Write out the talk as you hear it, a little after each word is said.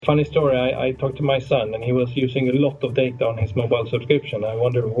Funny story, I talked to my son and he was using a lot of data on his mobile subscription. I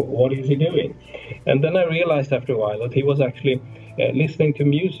wonder what is he doing? And then I realized after a while that he was actually listening to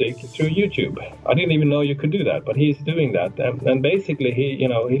music through YouTube. I didn't even know you could do that, but he's doing that. And basically he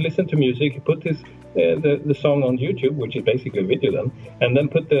listened to music, he put the song on YouTube, which is basically a video then, and then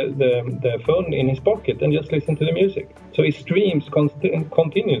put the phone in his pocket and just listen to the music. So he streams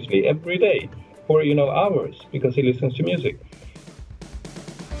continuously every day for hours because he listens to music.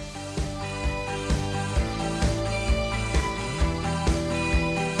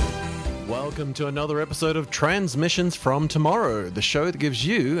 Welcome to another episode of Transmissions from Tomorrow, the show that gives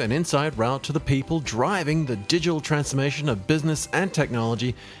you an inside route to the people driving the digital transformation of business and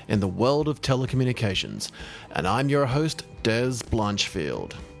technology in the world of telecommunications. And I'm your host, Dez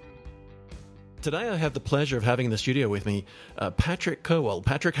Blanchfield. Today I have the pleasure of having in the studio with me Patrik Cerwall.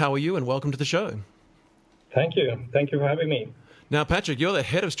 Patrik, how are you, and welcome to the show. Thank you. Thank you for having me. Now, Patrik, you're the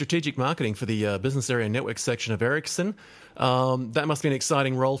head of strategic marketing for the business area network section of Ericsson. That must be an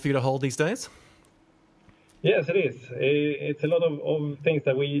exciting role for you to hold these days. Yes, it is. It's a lot of things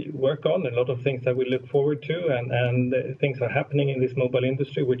that we work on, a lot of things that we look forward to, and things are happening in this mobile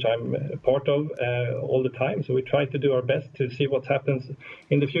industry, which I'm a part of all the time. So we try to do our best to see what happens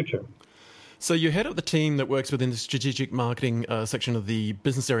in the future. So you head up the team that works within the strategic marketing section of the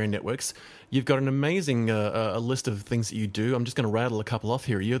business area networks. You've got an amazing a list of things that you do. I'm just going to rattle a couple off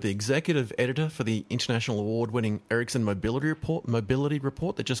here. You're the executive editor for the international award-winning Ericsson Mobility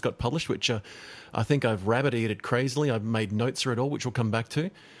Report that just got published, which I think I've rabbit-eared crazily. I've made notes through it all, which we'll come back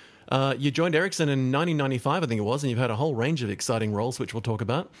to. You joined Ericsson in 1995, I think it was, and you've had a whole range of exciting roles, which we'll talk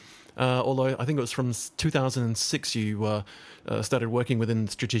about. Although I think it was from 2006 you started working within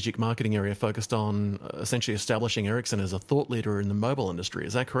the strategic marketing area focused on essentially establishing Ericsson as a thought leader in the mobile industry.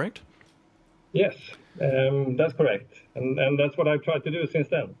 Is that correct? Yes, that's correct. And that's what I've tried to do since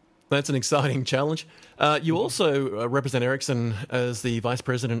then. That's an exciting challenge. You also represent Ericsson as the vice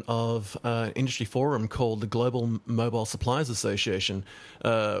president of an industry forum called the Global Mobile Suppliers Association.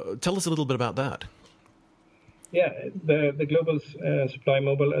 Tell us a little bit about that. Yeah, the Global Supply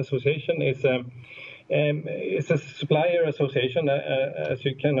Mobile Association is a supplier association, as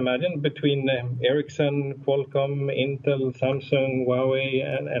you can imagine, between Ericsson, Qualcomm, Intel, Samsung, Huawei,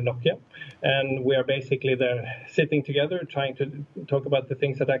 and Nokia. And we are basically there sitting together trying to talk about the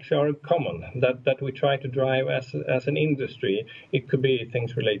things that actually are common, that we try to drive as an industry. It could be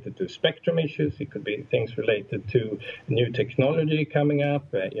things related to spectrum issues. It could be things related to new technology coming up.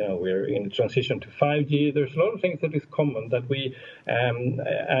 We're in transition to 5G. There's a lot of things that is common that we,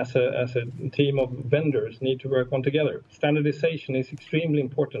 as a team of vendors, need to work on together. Standardization is extremely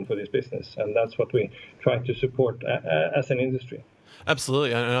important for this business, and that's what we try to support as an industry.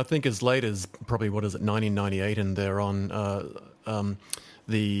 Absolutely, and I think as late as probably, 1998, and they're on in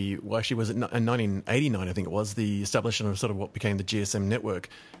 1989, I think it was, the establishment of sort of what became the GSM network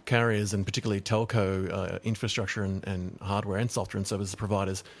carriers, and particularly telco infrastructure and hardware and software and services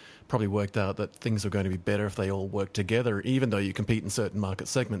providers probably worked out that things are going to be better if they all work together. Even though you compete in certain market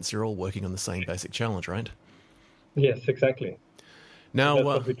segments, you're all working on the same basic challenge, right? Yes, exactly. Now, that's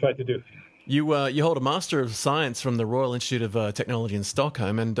what we try to do. You hold a Master of Science from the Royal Institute of Technology in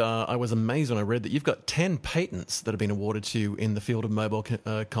Stockholm, and I was amazed when I read that you've got 10 patents that have been awarded to you in the field of mobile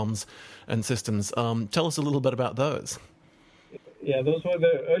comms and systems. Tell us a little bit about those. Yeah, those were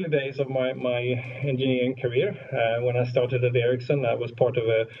the early days of my engineering career. When I started at Ericsson, I was part of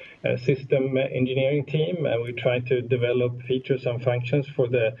a system engineering team, and we tried to develop features and functions for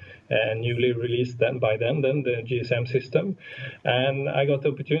the newly released the GSM system. And I got the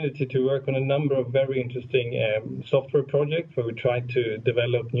opportunity to work on a number of very interesting software projects where we tried to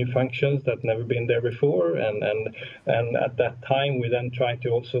develop new functions that never been there before. And at that time, we then tried to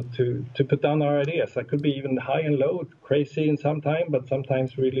also to put down our ideas. That could be even high and low, crazy in some time, but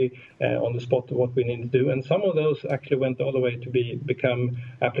sometimes really on the spot of what we need to do. And some of those actually went all the way to become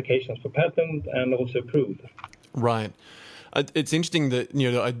applications for patent and also approved. Right. It's interesting that,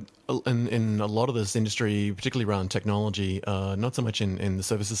 in a lot of this industry, particularly around technology, not so much in the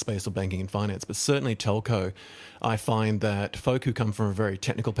services space or banking and finance, but certainly telco, I find that folk who come from a very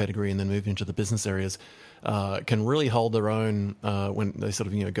technical pedigree and then move into the business areas can really hold their own when they sort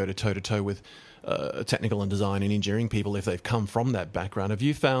of go to toe-to-toe with technical and design and engineering people if they've come from that background. Have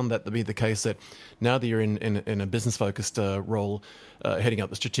you found that to be the case, that now that you're in a business-focused role, heading up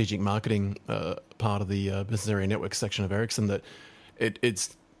the strategic marketing part of the business area network section of Ericsson, that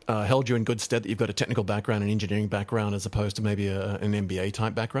it's held you in good stead that you've got a technical background and engineering background as opposed to maybe an MBA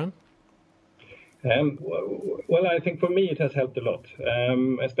type background? Well, I think for me it has helped a lot,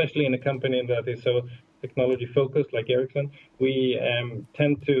 especially in a company that is so technology focused like Ericsson, we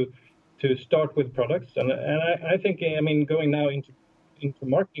tend to start with products. And I think, I mean, going now into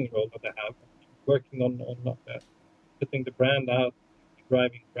marketing role that I have, working on putting the brand out,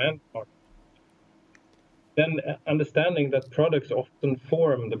 driving brand marketing, then understanding that products often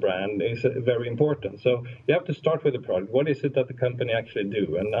form the brand is very important. So you have to start with the product. What is it that the company actually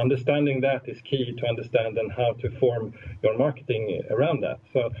do? And understanding that is key to understand then how to form your marketing around that.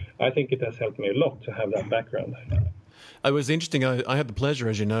 So I think it has helped me a lot to have that background. It was interesting. I had the pleasure,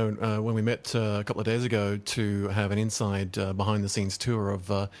 as you know, when we met a couple of days ago, to have an inside behind-the-scenes tour of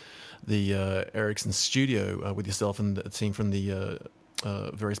the Ericsson studio with yourself and the team from the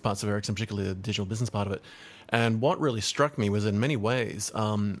various parts of Ericsson, particularly the digital business part of it. And what really struck me was, in many ways,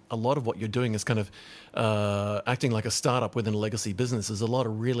 a lot of what you're doing is kind of acting like a startup within a legacy business. There's a lot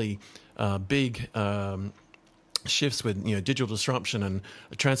of really big shifts with digital disruption and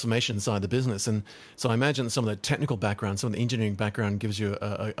transformation inside the business. And so I imagine some of the technical background, some of the engineering background gives you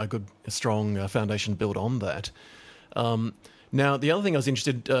a good, strong foundation built on that. Now, the other thing I was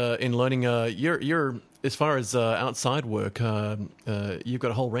interested in learning, you're as far as outside work, you've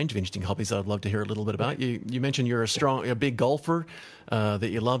got a whole range of interesting hobbies I'd love to hear a little bit about. You mentioned you're a big golfer, that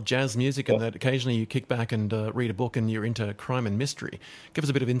you love jazz music, and that occasionally you kick back and read a book and you're into crime and mystery. Give us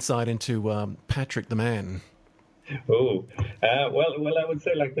a bit of insight into Patrik the man. Oh, well, I would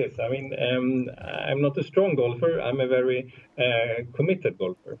say like this. I mean, I'm not a strong golfer. I'm a very committed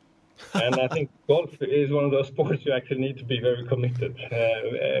golfer. And I think golf is one of those sports you actually need to be very committed,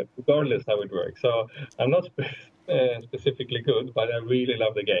 regardless how it works. So I'm not specifically good, but I really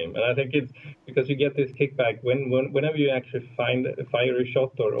love the game. And I think it's because you get this kickback whenever you actually fire a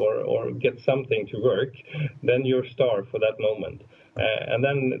shot or get something to work, then you're star for that moment. And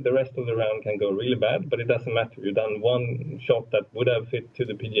then the rest of the round can go really bad, but it doesn't matter. You've done one shot that would have fit to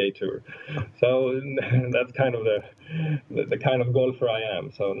the PGA Tour. So that's kind of the kind of golfer I am.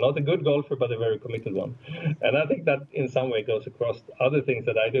 So not a good golfer, but a very committed one. And I think that in some way goes across other things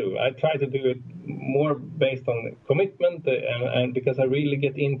that I do. I try to do it more based on commitment and because I really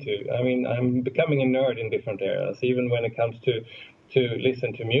get into. I mean, I'm becoming a nerd in different areas, even when it comes to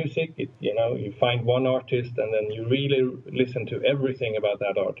listen to music. You find one artist and then you really listen to everything about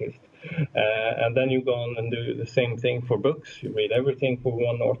that artist. And then you go on and do the same thing for books. You read everything for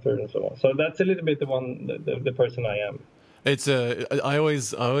one author and so on. So that's a little bit the person I am. It's I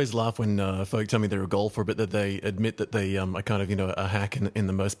always laugh when folk tell me they're a golfer, but that they admit that they are kind of a hack in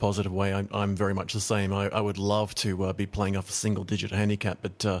the most positive way. I'm very much the same. I would love to be playing off a single digit handicap,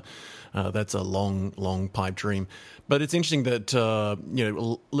 but that's a long pipe dream. But it's interesting that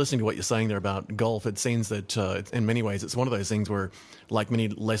listening to what you're saying there about golf, it seems that in many ways it's one of those things where, like many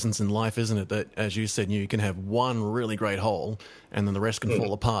lessons in life, isn't it? That, as you said, you can have one really great hole and then the rest can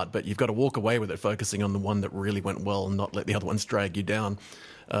fall apart. But you've got to walk away with it, focusing on the one that really went well and not let the other ones drag you down.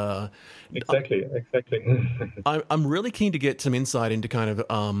 Exactly. I'm really keen to get some insight into kind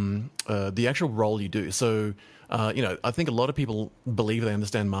of the actual role you do. So, I think a lot of people believe they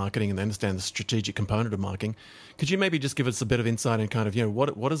understand marketing and they understand the strategic component of marketing. Could you maybe just give us a bit of insight in kind of,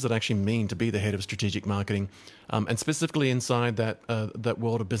 what does it actually mean to be the head of strategic marketing, and specifically inside that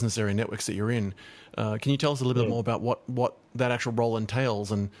world of business area networks that you're in? Can you tell us a little bit more about what that actual role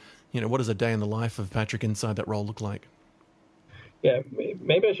entails, and what does a day in the life of Patrik inside that role look like? Yeah,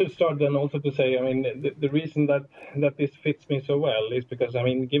 maybe I should start then also to say, I mean, the reason that this fits me so well is because, I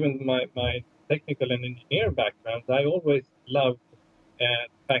mean, given my technical and engineer background, I always loved the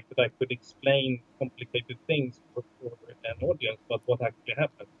fact that I could explain complicated things for an audience about what actually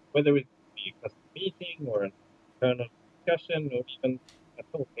happened, whether it be a customer meeting or an internal discussion or even a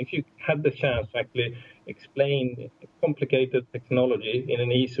talk. If you had the chance to actually explain complicated technology in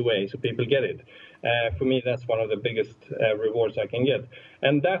an easy way so people get it, for me, that's one of the biggest rewards I can get.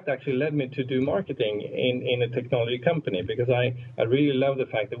 And that actually led me to do marketing in a technology company, because I really love the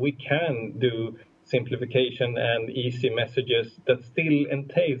fact that we can do simplification and easy messages that still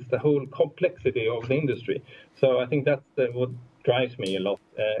entails the whole complexity of the industry. So I think that's what drives me a lot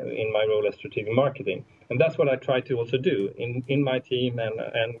in my role as strategic marketing. And that's what I try to also do in my team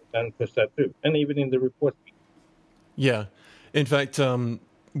and push that through, and even in the reports. Yeah. In fact,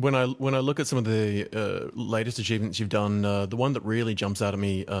 when I look at some of the latest achievements you've done, the one that really jumps out at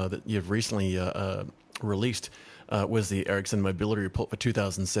me that you've recently released was the Ericsson Mobility Report for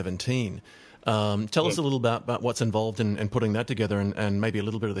 2017. Tell us a little about what's involved in putting that together, and maybe a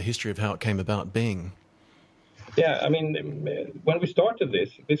little bit of the history of how it came about being. Yeah, I mean, when we started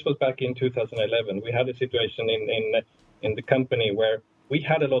this was back in 2011. We had a situation in the company where we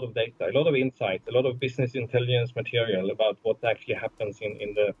had a lot of data, a lot of insights, a lot of business intelligence material about what actually happens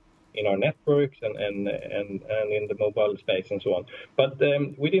in the in our networks and in the mobile space and so on. But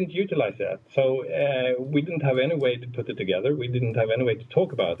we didn't utilize that. So we didn't have any way to put it together. We didn't have any way to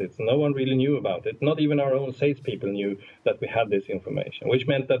talk about it. So no one really knew about it. Not even our own salespeople knew that we had this information, which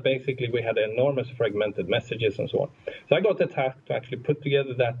meant that basically we had enormous fragmented messages and so on. So I got the task to actually put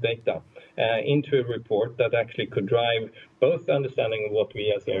together that data into a report that actually could drive both the understanding of what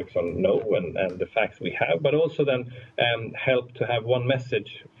we as Ericsson know and the facts we have, but also then help to have one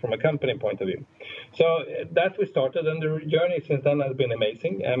message from a company point of view. So that we started, and the journey since then has been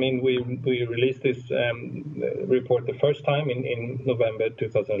amazing. I mean, we released this report the first time in November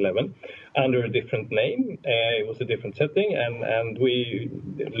 2011 under a different name. It was a different setting, and we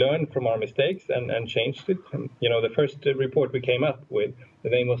learned from our mistakes and changed it. You know, the first report we came up with, the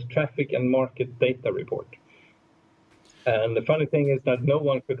name was Traffic and Market Data Report. And the funny thing is that no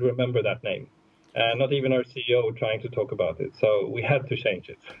one could remember that name. Not even our CEO trying to talk about it. So we had to change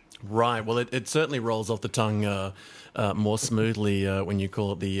it. Right. Well, it certainly rolls off the tongue more smoothly when you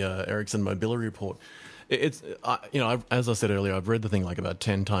call it the Ericsson Mobility Report. It's as I said earlier, I've read the thing like about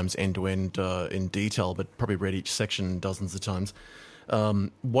 10 times end to end in detail, but probably read each section dozens of times.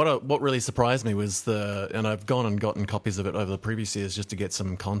 What really surprised me was and I've gone and gotten copies of it over the previous years just to get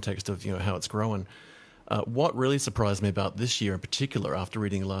some context of how it's growing. What really surprised me about this year in particular, after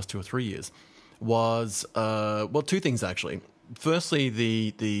reading the last 2 or 3 years, was two things actually. Firstly,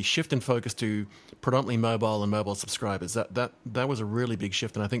 the shift in focus to predominantly mobile and mobile subscribers. That was a really big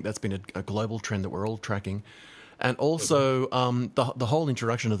shift, and I think that's been a global trend that we're all tracking. And also the whole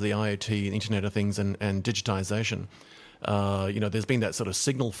introduction of the IoT, Internet of Things, and digitization. There's been that sort of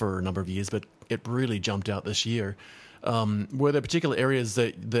signal for a number of years, but it really jumped out this year. Were there particular areas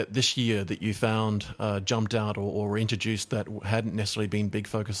that this year that you found jumped out or were introduced that hadn't necessarily been big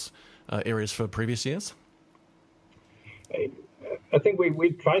focus areas for previous years? I think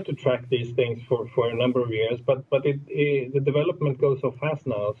we tried to track these things for a number of years, but the development goes so fast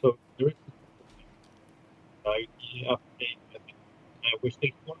now. So there is IoT update. We're still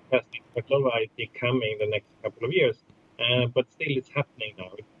forecasting quite a lot of IoT coming the next couple of years, but still it's happening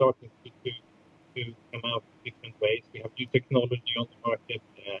now. It's starting to come out different ways. We have new technology on the market.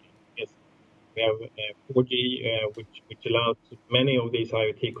 Yes, we have 4G, which allows many of these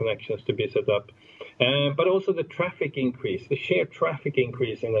IoT connections to be set up. But also the traffic increase, the sheer traffic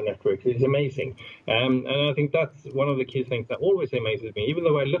increase in the network is amazing. And I think that's one of the key things that always amazes me. Even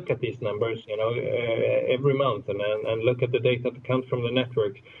though I look at these numbers, every month and look at the data that comes from the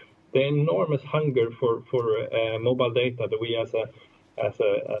network, the enormous hunger for mobile data that we as a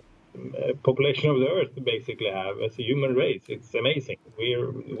population of the Earth basically have as a human race. It's amazing.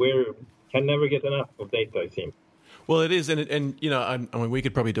 We can never get enough of data, it seems. Well, it is, and I mean, we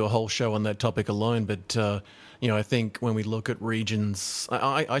could probably do a whole show on that topic alone. But I think when we look at regions,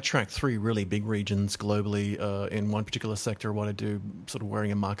 I track 3 really big regions globally in one particular sector. What I do, sort of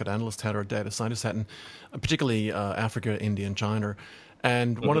wearing a market analyst hat or a data scientist hat, and particularly Africa, India, and China.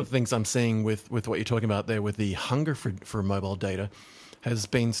 And one of the things I'm seeing with what you're talking about there, with the hunger for mobile data, has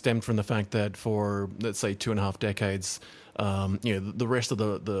been stemmed from the fact that for, let's say, 2.5 decades, the rest of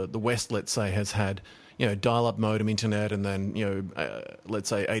the West, let's say, has had dial-up modem internet, and then let's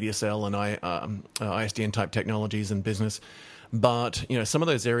say ADSL and ISDN type technologies in business. But some of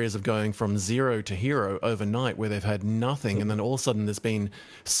those areas of going from zero to hero overnight, where they've had nothing, and then all of a sudden there's been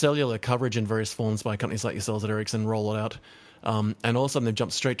cellular coverage in various forms by companies like yourselves at Ericsson roll it out, and all of a sudden they've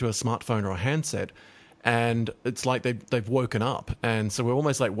jumped straight to a smartphone or a handset. And it's like they've woken up, and so we're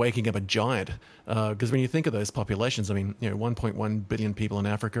almost like waking up a giant. Because when you think of those populations, I mean, 1.1 billion people in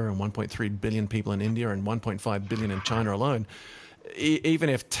Africa, and 1.3 billion people in India, and 1.5 billion in China alone. Even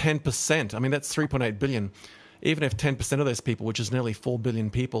if 10%, I mean, that's 3.8 billion. Even if 10% of those people, which is nearly 4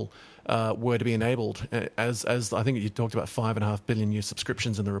 billion people, were to be enabled, as I think you talked about 5.5 billion new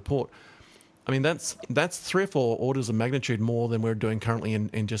subscriptions in the report. I mean, that's 3 or 4 orders of magnitude more than we're doing currently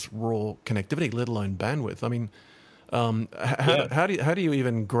in just raw connectivity, let alone bandwidth. I mean, how do you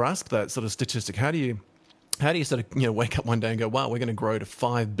even grasp that sort of statistic? How do you sort of wake up one day and go, wow, we're going to grow to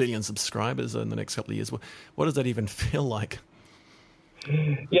 5 billion subscribers in the next couple of years? What does that even feel like?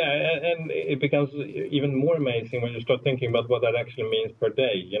 Yeah, and it becomes even more amazing when you start thinking about what that actually means per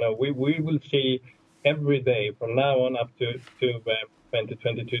day. We will see every day from now on up to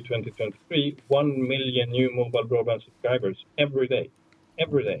 2022, 2023, 1 million new mobile broadband subscribers every day.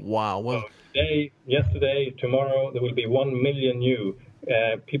 Wow. Well, so today, yesterday, tomorrow, there will be 1 million new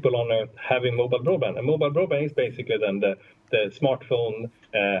people on Earth having mobile broadband. And mobile broadband is basically then the smartphone,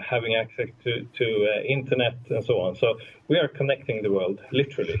 having access to internet and so on. So we are connecting the world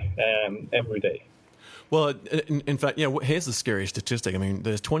literally every day. Well, in fact, here's the scary statistic. I mean,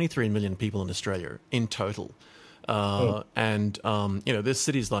 there's 23 million people in Australia in total. And, there's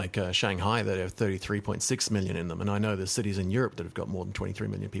cities like Shanghai that have 33.6 million in them. And I know there's cities in Europe that have got more than 23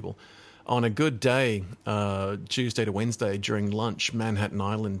 million people. On a good day, Tuesday to Wednesday during lunch, Manhattan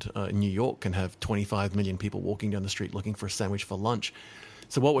Island in New York can have 25 million people walking down the street looking for a sandwich for lunch.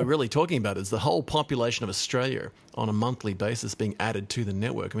 So what we're really talking about is the whole population of Australia on a monthly basis being added to the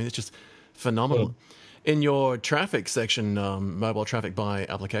network. I mean, it's just phenomenal. In your traffic section, mobile traffic by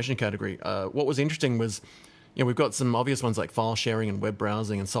application category, what was interesting was, we've got some obvious ones like file sharing and web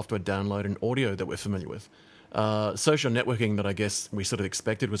browsing and software download and audio that we're familiar with. Social networking that I guess we sort of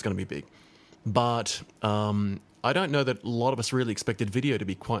expected was going to be big. But I don't know that a lot of us really expected video to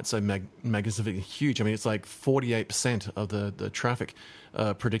be quite so magnificently huge. I mean, it's like 48% of the traffic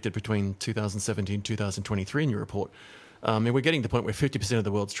predicted between 2017 and 2023 in your report. And we're getting to the point where 50% of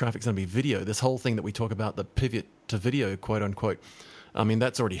the world's traffic is going to be video. This whole thing that we talk about, the pivot to video, quote unquote, I mean,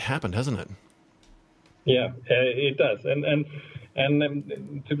 that's already happened, hasn't it? Yeah, it does. And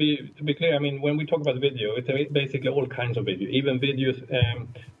to be clear, I mean, when we talk about video, it's basically all kinds of video, even videos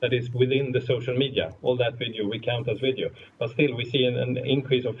that is within the social media. All that video we count as video. But still, we see an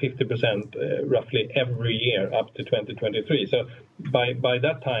increase of 50% roughly every year up to 2023. So by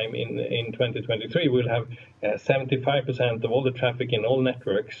that time in 2023, we'll have 75% of all the traffic in all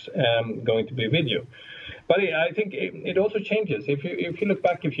networks going to be video. But I think it also changes. If you look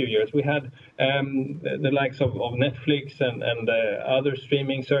back a few years, we had the likes of Netflix and other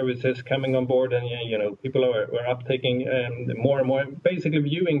streaming services coming on board, and people were uptaking more and more. Basically,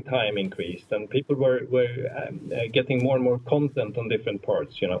 viewing time increased, and people were getting more and more content on different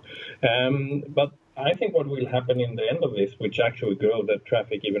parts. But I think what will happen in the end of this, which actually grow the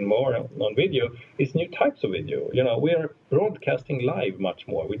traffic even more on video, is new types of video. We are broadcasting live much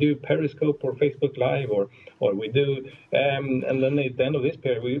more. We do Periscope or Facebook Live, or we do, and then at the end of this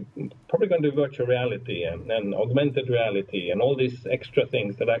period, we're probably going to do virtual reality and augmented reality and all these extra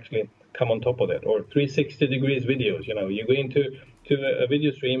things that actually come on top of it, or 360 degrees videos. You go into a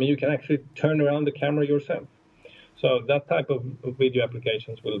video stream and you can actually turn around the camera yourself. So that type of video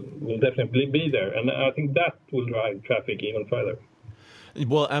applications will definitely be there, and I think that will drive traffic even further.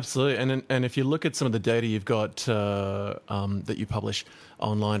 Well, absolutely, and if you look at some of the data you've got that you publish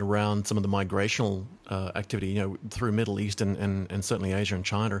online around some of the migrational activity, through Middle East and certainly Asia and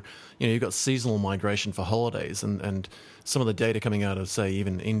China, you've got seasonal migration for holidays, and some of the data coming out of, say,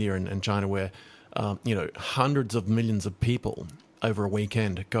 even India and China, where hundreds of millions of people over a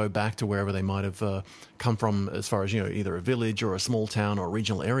weekend go back to wherever they might have come from, as far as either a village or a small town or a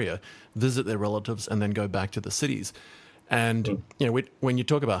regional area, visit their relatives and then go back to the cities. And when you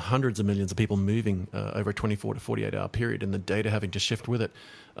talk about hundreds of millions of people moving over a 24 to 48 hour period, and the data having to shift with it,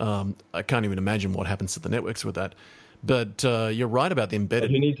 I can't even imagine what happens to the networks with that. But you're right about the embedded.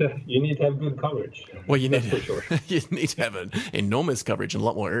 But you need to have good coverage. Well, you need for sure. You need to have an enormous coverage and a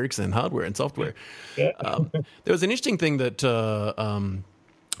lot more Ericsson hardware and software. Yeah. There was an interesting thing that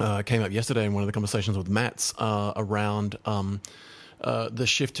came up yesterday in one of the conversations with Mats around the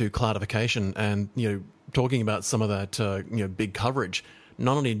shift to cloudification, and talking about some of that big coverage.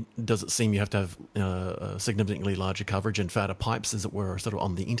 Not only does it seem you have to have significantly larger coverage and fatter pipes, as it were, sort of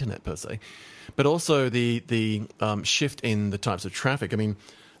on the internet per se, but also the shift in the types of traffic. I mean,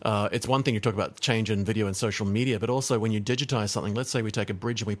 it's one thing you talk about change in video and social media, but also when you digitize something, let's say we take a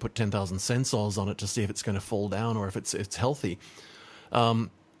bridge and we put 10,000 sensors on it to see if it's going to fall down or if it's healthy,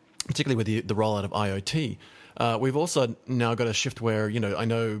 particularly with the rollout of IoT. We've also now got a shift where, I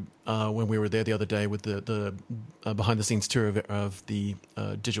know when we were there the other day with the behind-the-scenes tour of the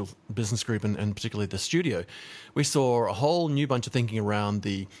digital business group and particularly the studio, we saw a whole new bunch of thinking around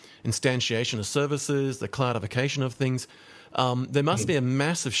the instantiation of services, the cloudification of things. There must be a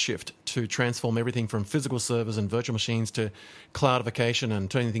massive shift to transform everything from physical servers and virtual machines to cloudification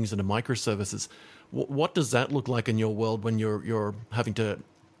and turning things into microservices. What does that look like in your world when you're having to,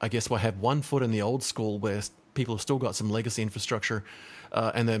 I guess, have one foot in the old school where people have still got some legacy infrastructure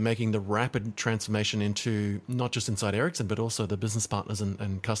and they're making the rapid transformation into not just inside Ericsson, but also the business partners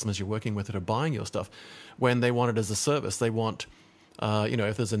and customers you're working with that are buying your stuff when they want it as a service. They want,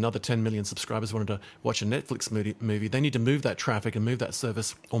 if there's another 10 million subscribers wanted to watch a Netflix movie, they need to move that traffic and move that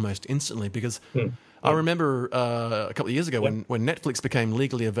service almost instantly because I remember a couple of years ago when Netflix became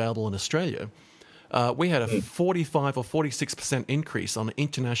legally available in Australia, we had a 45 or 46% increase on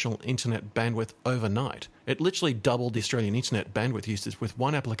international internet bandwidth overnight. It literally doubled the Australian internet bandwidth usage with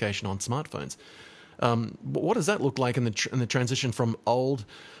one application on smartphones. What does that look like in the transition from old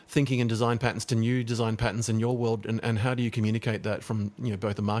thinking and design patterns to new design patterns in your world, and how do you communicate that from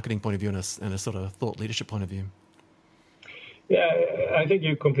both a marketing point of view and a sort of thought leadership point of view? Yeah, I think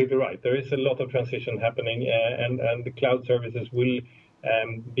you're completely right. There is a lot of transition happening, and the cloud services will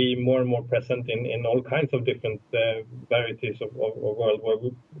be more and more present in all kinds of different varieties of world where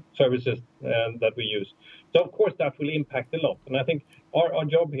services that we use. So, of course, that will impact a lot. And I think our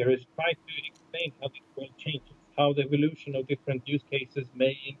job here is try to explain how this world changes, how the evolution of different use cases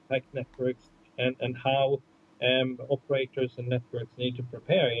may impact networks, and how operators and networks need to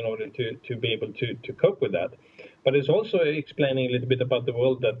prepare in order to be able to cope with that. But it's also explaining a little bit about the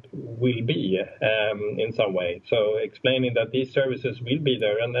world that will be in some way. So explaining that these services will be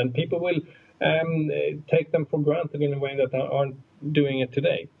there, and then people will take them for granted in a way that aren't doing it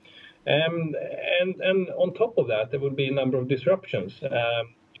today. And on top of that, there will be a number of disruptions.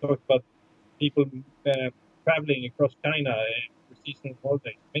 You talked about people traveling across China for seasonal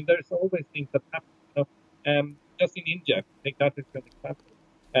holidays. I mean, there's always things that happen. Just in India, take that as an example.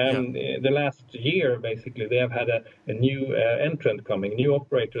 The last year, basically, they have had a new entrant coming, new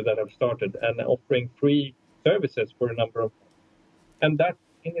operator that have started and offering free services for a number of months. And that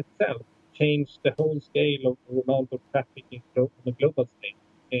in itself changed the whole scale of the amount of traffic on the global scale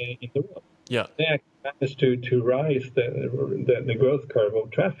in the world. Yeah. They actually managed to rise the growth curve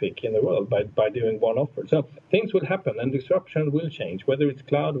of traffic in the world by doing one offer. So things will happen and disruption will change, whether it's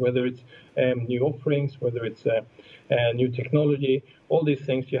cloud, whether it's new offerings, whether it's new technology. All these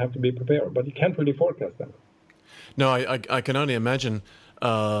things you have to be prepared, but you can't really forecast them. No, I can only imagine.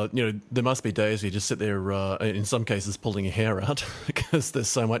 There must be days where you just sit there, in some cases, pulling your hair out because there's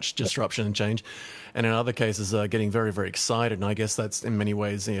so much disruption and change. And in other cases, getting very, very excited. And I guess that's in many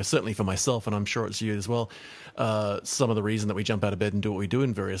ways, certainly for myself, and I'm sure it's you as well, some of the reason that we jump out of bed and do what we do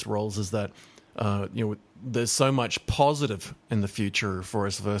in various roles is that, there's so much positive in the future for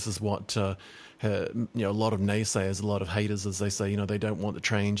us versus what, a lot of naysayers, a lot of haters, as they say, they don't want the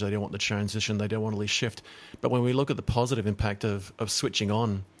change, they don't want the transition, they don't want to shift. But when we look at the positive impact of switching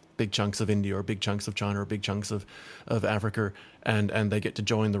on big chunks of India or big chunks of China or big chunks of Africa and they get to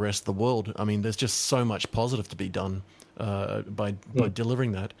join the rest of the world, I mean, there's just so much positive to be done by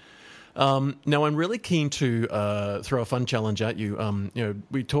delivering that. Now, I'm really keen to throw a fun challenge at you.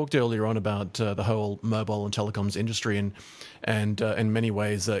 We talked earlier on about the whole mobile and telecoms industry, and in many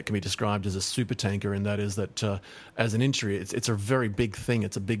ways it can be described as a super tanker, and that is that as an industry, it's a very big thing.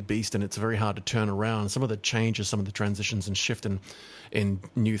 It's a big beast, and it's very hard to turn around. Some of the changes, some of the transitions and shift in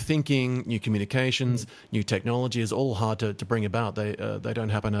new thinking, new communications, new technology is all hard to bring about. They don't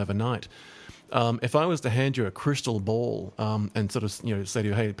happen overnight. If I was to hand you a crystal ball and sort of say to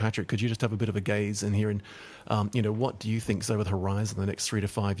you, hey, Patrik, could you just have a bit of a gaze in here and what do you think's over the horizon in the next 3 to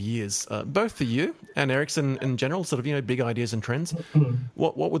 5 years, both for you and Ericsson in general, sort of big ideas and trends.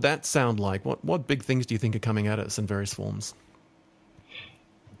 What would that sound like? What big things do you think are coming at us in various forms?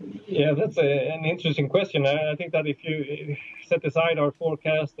 Yeah, that's an interesting question. I think that if you set aside our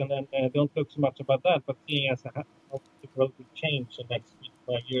forecast and then don't look so much about that, but seeing as how the world will change the next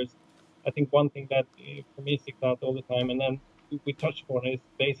 3 to 5 years, I think one thing that for me sticks out all the time, and then we touched on, is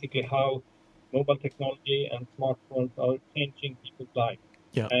basically how mobile technology and smartphones are changing people's lives.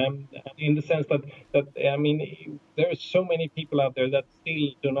 Yeah. In the sense that I mean, there are so many people out there that still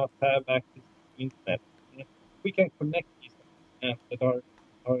do not have access to the internet. We can connect these that are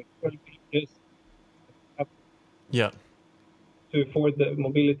just to afford the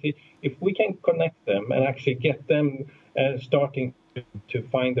mobility. If we can connect them and actually get them starting to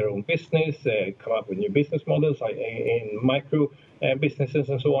find their own business, come up with new business models in micro businesses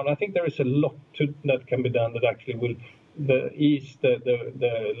and so on. I think there is a lot that can be done that actually will ease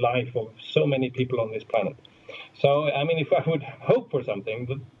the life of so many people on this planet. So, I mean, if I would hope for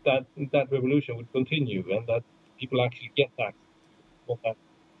something, that revolution would continue and that people actually get access to that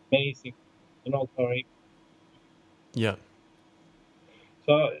amazing, Yeah.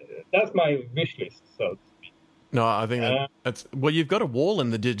 So that's my wish list, so. No, I think that's well. You've got a wall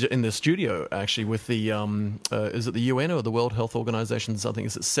in the studio actually with the is it the UN or the World Health Organization? I think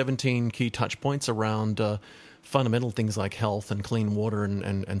it's 17 key touch points around fundamental things like health and clean water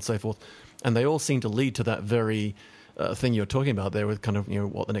and so forth, and they all seem to lead to that very thing you're talking about there with kind of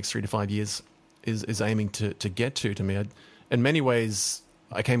what the next 3 to 5 years is aiming to get to me. In many ways,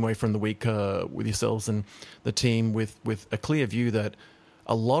 I came away from the week with yourselves and the team with a clear view that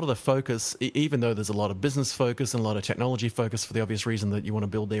a lot of the focus, even though there's a lot of business focus and a lot of technology focus for the obvious reason that you want to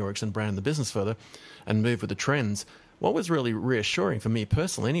build the Ericsson brand, the business further, and move with the trends, what was really reassuring for me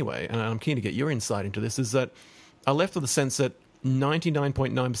personally anyway, and I'm keen to get your insight into this, is that I left with the sense that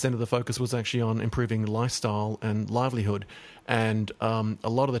 99.9% of the focus was actually on improving lifestyle and livelihood, and a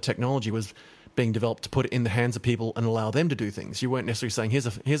lot of the technology was being developed to put it in the hands of people and allow them to do things. You weren't necessarily saying,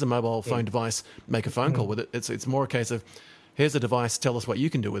 here's a mobile phone device, make a phone call with it. It's more a case of, here's a device, tell us what you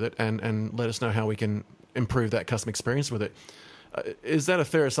can do with it, and let us know how we can improve that customer experience with it. Is that a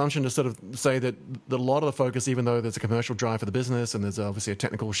fair assumption to sort of say that a lot of the focus, even though there's a commercial drive for the business and there's obviously a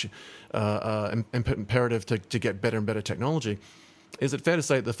technical imperative to get better and better technology, is it fair to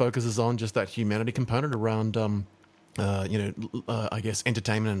say that the focus is on just that humanity component around, I guess,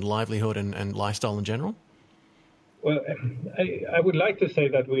 entertainment and livelihood and lifestyle in general? Well, I would like to say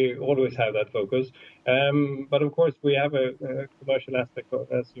that we always have that focus, but of course we have a commercial aspect,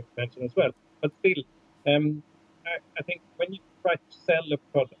 as you mentioned as well. But still, I think when you try to sell a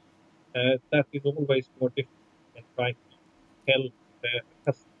product, that is always more difficult than trying to help the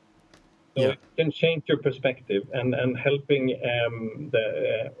customer. So it can change your perspective and helping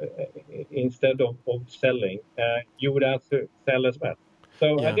instead of selling, you would have to sell as well.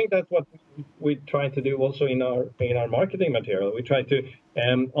 So I think that's what we try to do also in our marketing material. We try to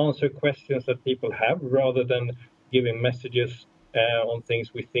answer questions that people have rather than giving messages on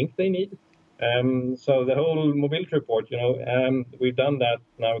things we think they need. So the whole mobility report, we've done that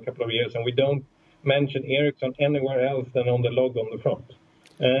now a couple of years, and we don't mention Ericsson anywhere else than on the logo on the front.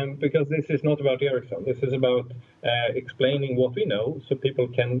 Because this is not about Ericsson. This is about explaining what we know so people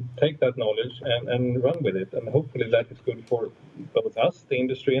can take that knowledge and run with it. And hopefully that is good for both us, the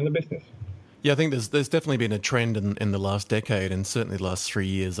industry, and the business. Yeah, I think there's definitely been a trend in the last decade, and certainly the last 3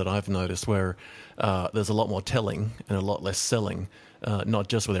 years that I've noticed, where there's a lot more telling and a lot less selling, not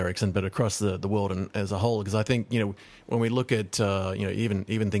just with Ericsson, but across the world and as a whole. Because I think, when we look at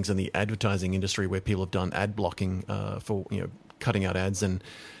even things in the advertising industry where people have done ad blocking for cutting out ads in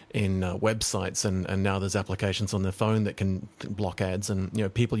websites, and now there's applications on their phone that can block ads,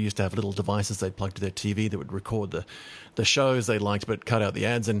 and people used to have little devices they'd plug to their TV that would record the shows they liked but cut out the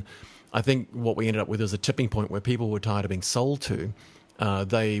ads. And I think what we ended up with is a tipping point where people were tired of being sold to.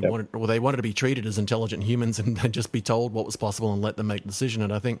 They wanted to be treated as intelligent humans and just be told what was possible and let them make the decision.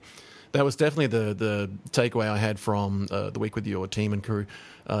 And I think that was definitely the takeaway I had from the week with your team and crew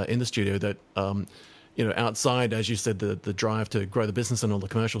in the studio, that outside, as you said, the drive to grow the business and all the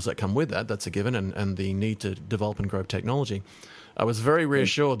commercials that come with that, that's a given, and the need to develop and grow technology. I was very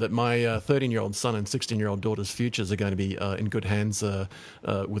reassured that my 13-year-old son and 16-year-old daughter's futures are going to be in good hands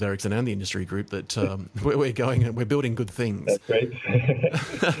with Ericsson and the industry group, that we're going and we're building good things. That's great.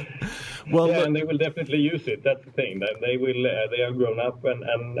 Well, and they will definitely use it. That's the thing. They will. They are grown up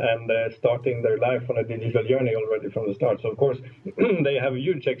and starting their life on a digital journey already from the start. So of course they have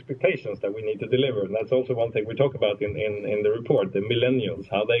huge expectations that we need to deliver, and that's also one thing we talk about in the report. The millennials,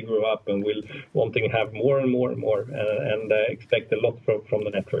 how they grow up and will wanting to have more and more and more, and expect a lot from the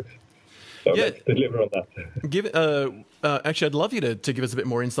networks. So let's deliver on that. Actually, I'd love you to give us a bit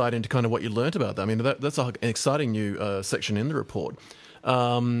more insight into kind of what you learned about that. I mean, that's an exciting new section in the report.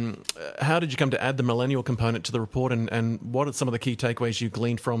 How did you come to add the millennial component to the report, and what are some of the key takeaways you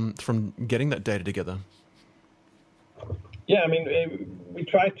gleaned from getting that data together? Yeah, I mean, we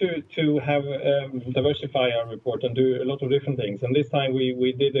try to have diversify our report and do a lot of different things. And this time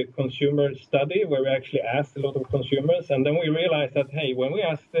we did a consumer study where we actually asked a lot of consumers. And then we realized that, hey, when we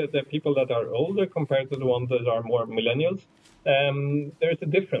ask the people that are older compared to the ones that are more millennials, there's a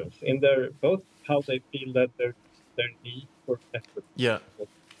difference in both how they feel that their need for network was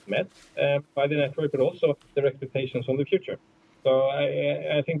met by the network, but also their expectations on the future. So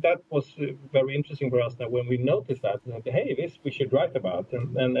I think that was very interesting for us, that when we noticed that, hey, this we should write about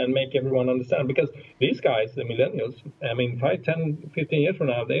and make everyone understand. Because these guys, the millennials, I mean, 5, 10, 15 years from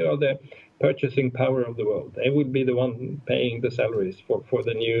now, they are the purchasing power of the world. They would be the one paying the salaries for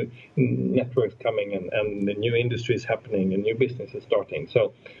the new networks coming and the new industries happening and new businesses starting.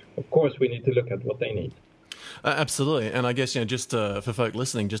 So, of course, we need to look at what they need. Absolutely. And I guess, just for folk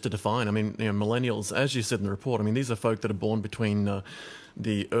listening, just to define, I mean, millennials, as you said in the report, I mean, these are folk that are born between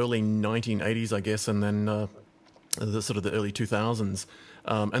the early 1980s, I guess, and then the sort of the early 2000s.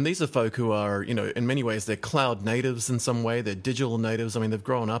 And these are folk who are, in many ways, they're cloud natives in some way. They're digital natives. I mean, they've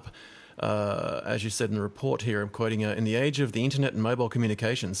grown up, as you said in the report here, I'm quoting, in the age of the internet and mobile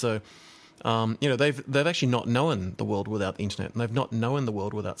communications. So, they've actually not known the world without the internet, and they've not known the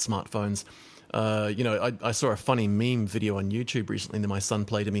world without smartphones. I saw a funny meme video on YouTube recently that my son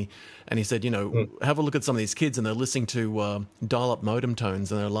played to me, and he said, have a look at some of these kids, and they're listening to dial-up modem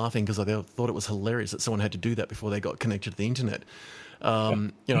tones, and they're laughing because they thought it was hilarious that someone had to do that before they got connected to the internet.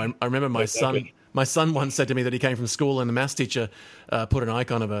 I remember my My son once said to me that he came from school and the maths teacher put an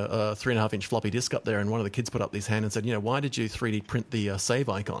icon of a 3.5-inch floppy disk up there, and one of the kids put up his hand and said, why did you 3D print the save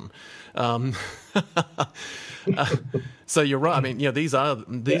icon? So you're right. I mean, these are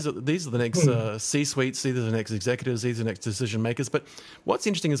the next C-suites. These are the next executives. These are the next decision makers. But what's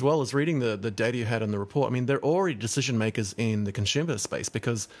interesting as well is reading the data you had in the report. I mean, they're already decision makers in the consumer space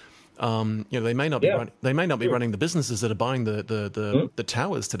because they may not be running the businesses that are buying the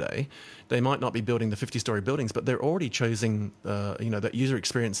towers today. They might not be building the 50-story buildings, but they're already choosing that user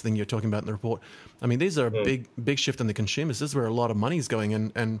experience thing you're talking about in the report. I mean, these are a big shift in the consumers. This is where a lot of money is going,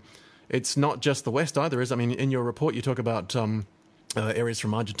 and it's not just the West either. I mean, in your report you talk about areas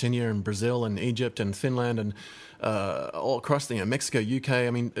from Argentina and Brazil and Egypt and Finland and all across Mexico, UK.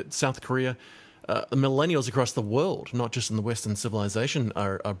 I mean, South Korea. Millennials across the world, not just in the Western civilization,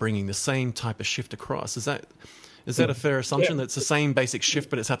 are bringing the same type of shift across. Is that a fair assumption that it's the same basic shift,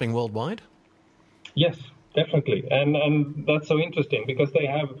 but it's happening worldwide? Yes, definitely. And that's so interesting because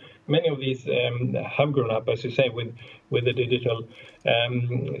many of these have grown up, as you say, with the digital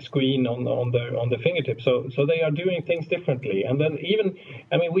screen on the fingertips. So they are doing things differently. And then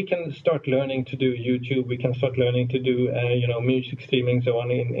we can start learning to do YouTube. We can start learning to do music streaming, so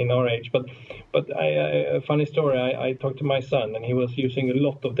on in our age. But a funny story. I talked to my son, and he was using a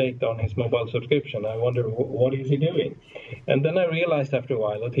lot of data on his mobile subscription. I wonder what is he doing, and then I realized after a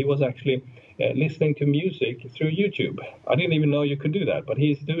while that he was actually listening to music through YouTube. I didn't even know you could do that, but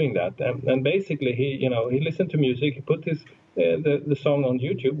he's doing that. And basically, he listened to music, he put the song on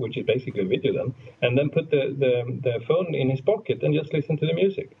YouTube, which is basically a video then, and then put the phone in his pocket and just listen to the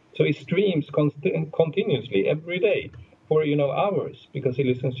music. So he streams continuously every day for hours because he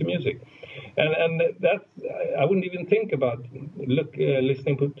listens to music. And that I wouldn't even think about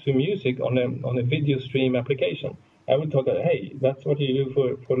listening to music on a video stream application. I would thought that, hey, that's what you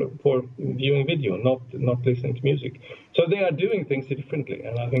do for viewing video, not listening to music. So they are doing things differently,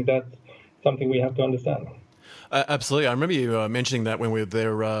 and I think that's something we have to understand. Absolutely. I remember you mentioning that when we were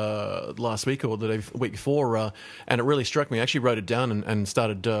there last week or the week before, and it really struck me. I actually wrote it down and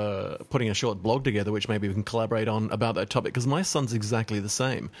started putting a short blog together, which maybe we can collaborate on about that topic, because my son's exactly the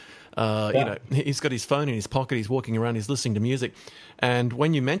same. He's got his phone in his pocket, he's walking around, he's listening to music. And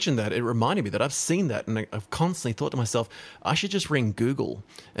when you mentioned that, it reminded me that I've seen that, and I've constantly thought to myself, I should just ring Google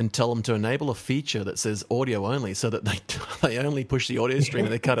and tell them to enable a feature that says audio only, so that they only push the audio stream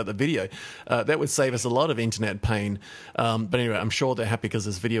and they cut out the video. That would save us a lot of internet pain. But anyway, I'm sure they're happy because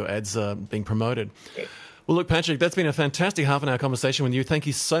there's video ads being promoted. Well, look, Patrik, that's been a fantastic half-an-hour conversation with you. Thank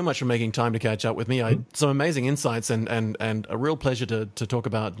you so much for making time to catch up with me. Some amazing insights and a real pleasure to talk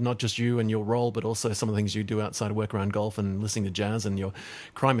about not just you and your role, but also some of the things you do outside of work around golf and listening to jazz and your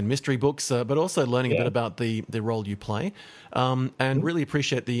crime and mystery books, but also learning a bit about the role you play. And really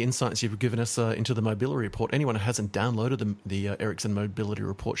appreciate the insights you've given us into the mobility report. Anyone who hasn't downloaded the Ericsson mobility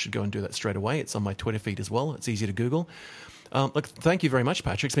report should go and do that straight away. It's on my Twitter feed as well. It's easy to Google. Look, thank you very much,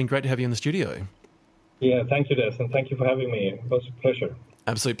 Patrik. It's been great to have you in the studio. Yeah, thank you, Dez, and thank you for having me. It was a pleasure.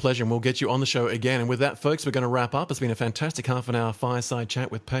 Absolute pleasure, and we'll get you on the show again. And with that, folks, we're going to wrap up. It's been a fantastic half-an-hour fireside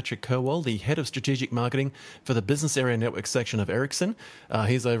chat with Patrik Cerwall, the Head of Strategic Marketing for the Business Area Network section of Ericsson.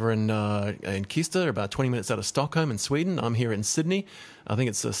 He's over in Kista, about 20 minutes out of Stockholm in Sweden. I'm here in Sydney. I think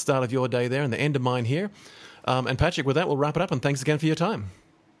it's the start of your day there and the end of mine here. And Patrik, with that, we'll wrap it up, and thanks again for your time.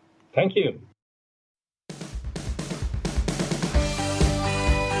 Thank you.